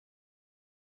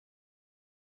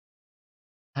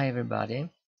Hi everybody,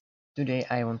 today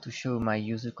I want to show my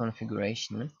Yuzu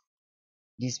configuration.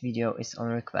 This video is on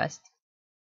request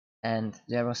and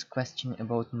there was question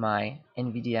about my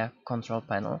NVIDIA control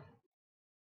panel.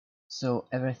 So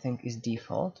everything is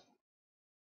default,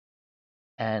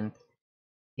 and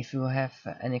if you have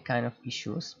any kind of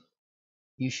issues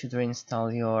you should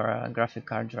reinstall your graphic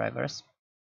card drivers.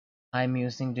 I'm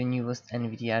using the newest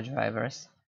NVIDIA drivers,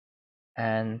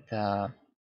 and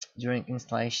during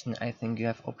installation I think you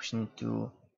have option to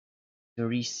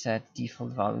reset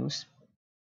default values,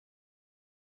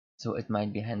 so it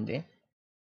might be handy.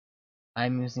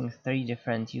 I'm using 3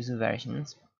 different Yuzu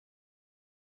versions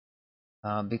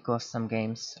because some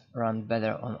games run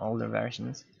better on older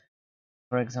versions.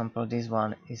 For example, this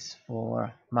one is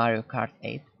for Mario Kart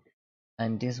 8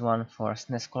 and this one for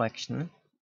SNES Collection.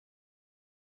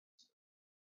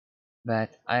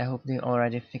 But I hope they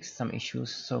already fixed some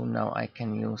issues, so now I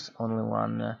can use only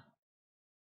one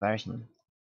version.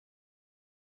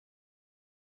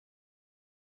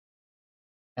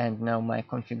 And now my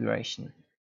configuration.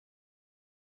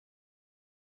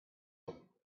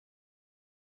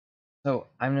 So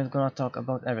I'm not gonna talk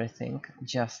about everything,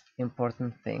 just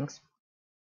important things.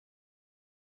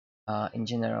 In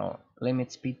general,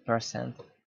 limit speed percent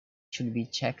should be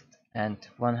checked and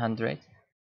 100.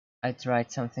 I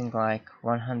tried something like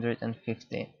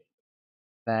 150,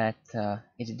 but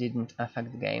it didn't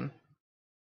affect the game,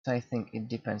 so I think it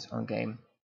depends on game.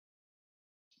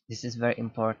 This is very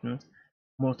important.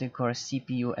 Multicore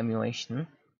CPU emulation.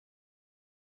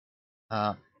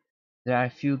 There are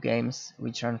few games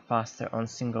which run faster on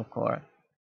single core.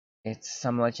 It's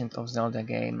some Legend of Zelda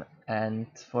game, and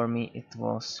for me it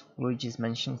was Luigi's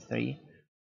Mansion 3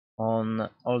 on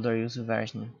older Yuzu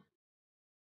version.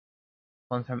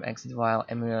 Confirm exit while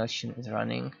emulation is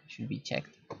running should be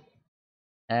checked,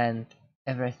 and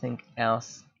everything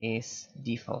else is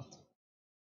default.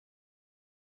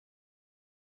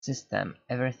 System,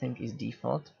 everything is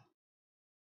default,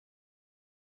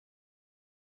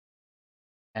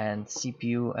 and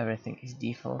CPU, everything is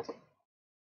default.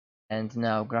 And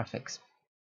now graphics.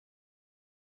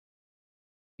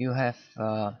 You have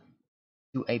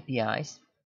 2 APIs.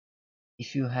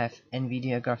 If you have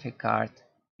NVIDIA graphic card,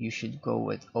 you should go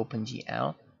with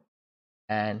OpenGL,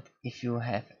 and if you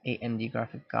have AMD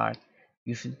graphic card,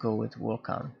 you should go with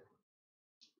Vulkan.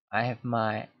 I have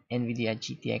my NVIDIA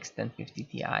GTX 1050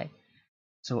 Ti,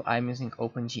 so I'm using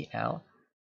OpenGL,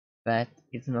 but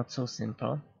it's not so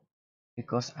simple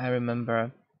because I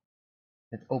remember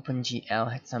that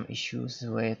OpenGL had some issues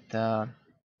with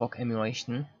fog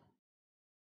emulation.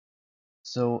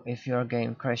 So if your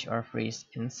game crash or freeze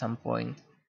in some point,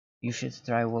 you should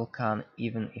try Vulkan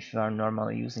even if you are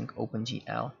normally using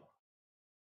OpenGL.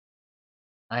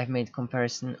 I've made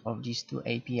comparison of these 2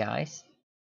 APIs.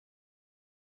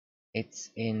 It's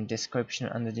in description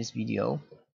under this video.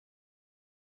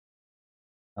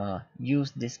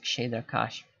 Use disk shader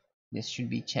cache. This should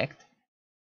be checked,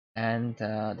 and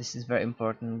this is very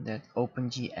important that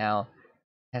OpenGL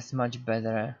has much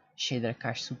better shader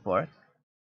cache support,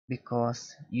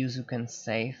 because Yuzu can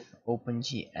save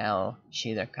OpenGL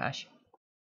shader cache,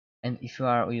 and if you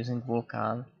are using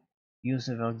Vulkan,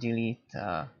 Yuzu will delete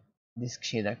disk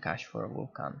shader cache for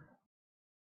Vulkan.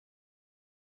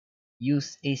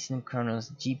 Use asynchronous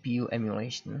GPU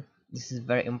emulation. This is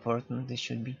very important, this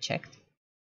should be checked.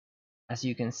 As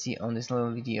you can see on this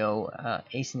little video,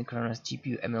 asynchronous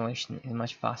GPU emulation is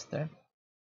much faster,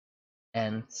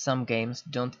 and some games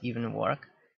don't even work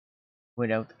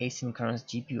without asynchronous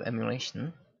GPU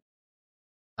emulation.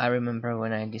 I remember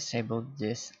when I disabled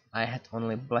this, I had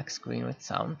only black screen with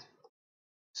sound,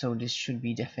 so this should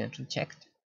be definitely checked.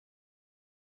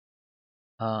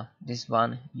 This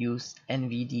one, use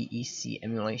Nvdec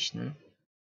emulation.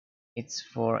 It's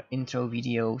for intro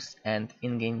videos and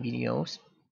in-game videos.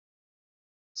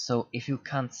 So if you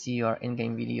can't see your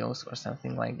in-game videos or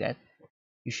something like that,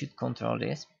 you should control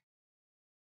this.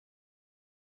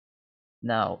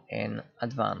 Now in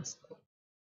advanced,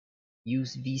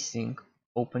 use vsync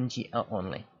OpenGL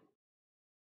only.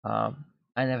 I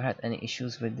never had any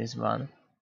issues with this one.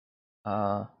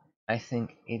 I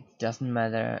think it doesn't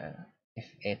matter if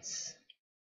it's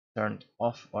turned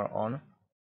off or on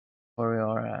for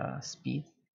your speed,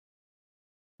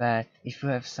 but if you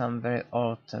have some very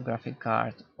old graphic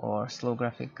card or slow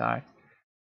graphic card,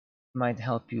 it might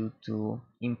help you to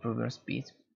improve your speed,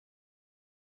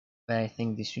 but I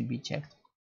think this should be checked.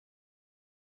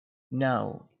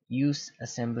 Now use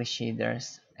assembly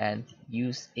shaders and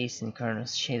use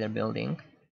asynchronous shader building.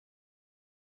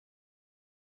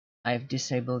 I've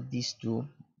disabled these two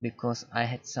because I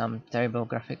had some terrible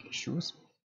graphic issues.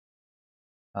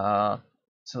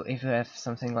 So if you have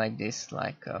something like this,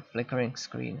 like a flickering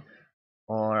screen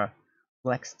or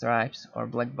black stripes or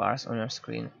black bars on your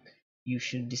screen, you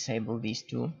should disable these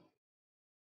two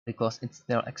because it's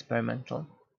still experimental.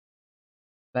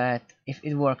 But if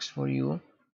it works for you,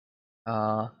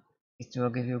 it will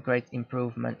give you great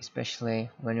improvement, especially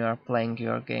when you are playing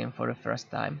your game for the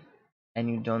first time and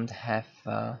you don't have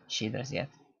shaders yet.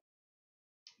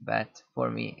 But for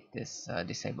me it is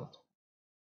disabled.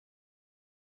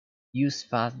 Use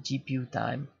fast GPU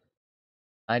time.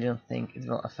 I don't think it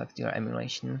will affect your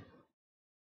emulation.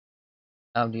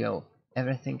 Audio,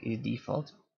 everything is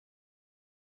default.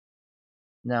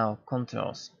 Now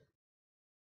controls.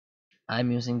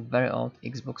 I'm using very old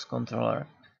Xbox controller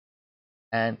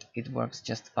and it works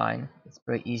just fine. It's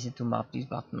very easy to map these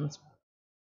buttons.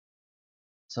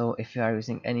 So if you are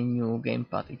using any new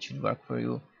gamepad, it should work for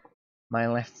you. My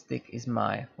left stick is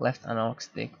my left analog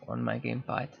stick on my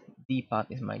gamepad. D-pad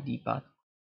is my D-pad.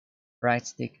 Right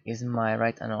stick is my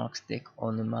right analog stick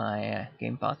on my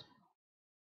gamepad.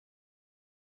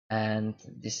 And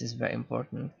this is very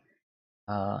important.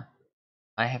 I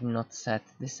have not set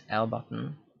this L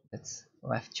button, that's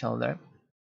left shoulder.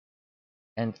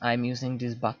 And I'm using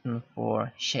this button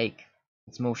for shake.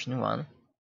 It's motion 1.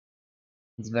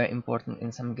 It's very important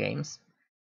in some games,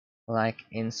 like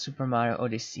in Super Mario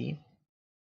Odyssey.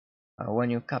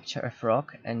 When you capture a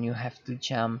frog and you have to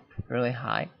jump really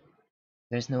high,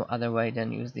 there's no other way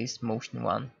than use this motion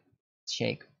 1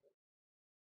 shake.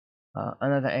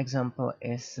 Another example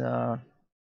is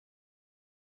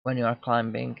when you are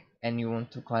climbing and you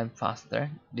want to climb faster,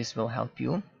 this will help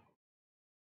you.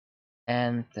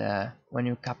 And when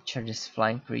you capture this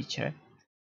flying creature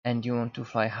and you want to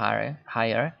fly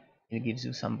higher, it gives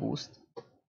you some boost.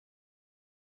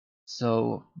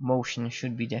 So motion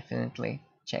should be definitely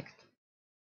checked.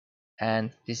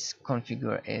 And this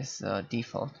configure is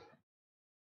default.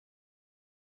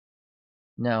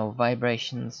 Now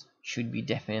vibrations should be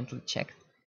definitely checked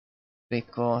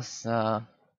because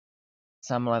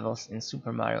some levels in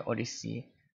Super Mario Odyssey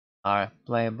are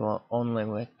playable only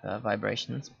with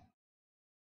vibrations.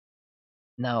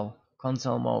 Now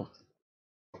console mode,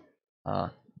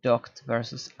 docked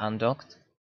versus undocked.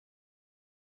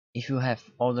 If you have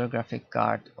older graphic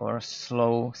card or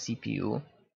slow CPU,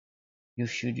 you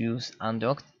should use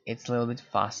undocked. It's a little bit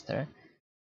faster.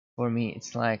 For me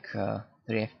it's like 3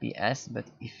 FPS, but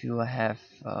if you have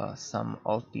some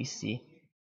old PC,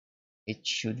 it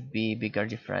should be bigger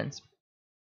difference.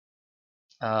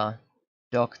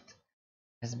 Docked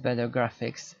has better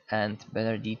graphics and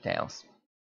better details.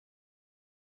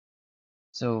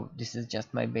 So this is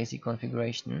just my basic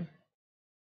configuration,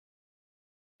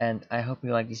 and I hope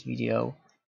you like this video.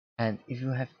 And if you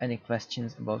have any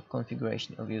questions about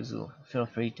configuration of Yuzu, feel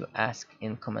free to ask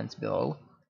in comments below.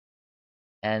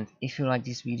 And if you like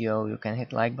this video, you can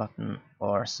hit like button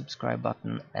or subscribe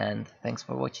button, and thanks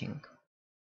for watching.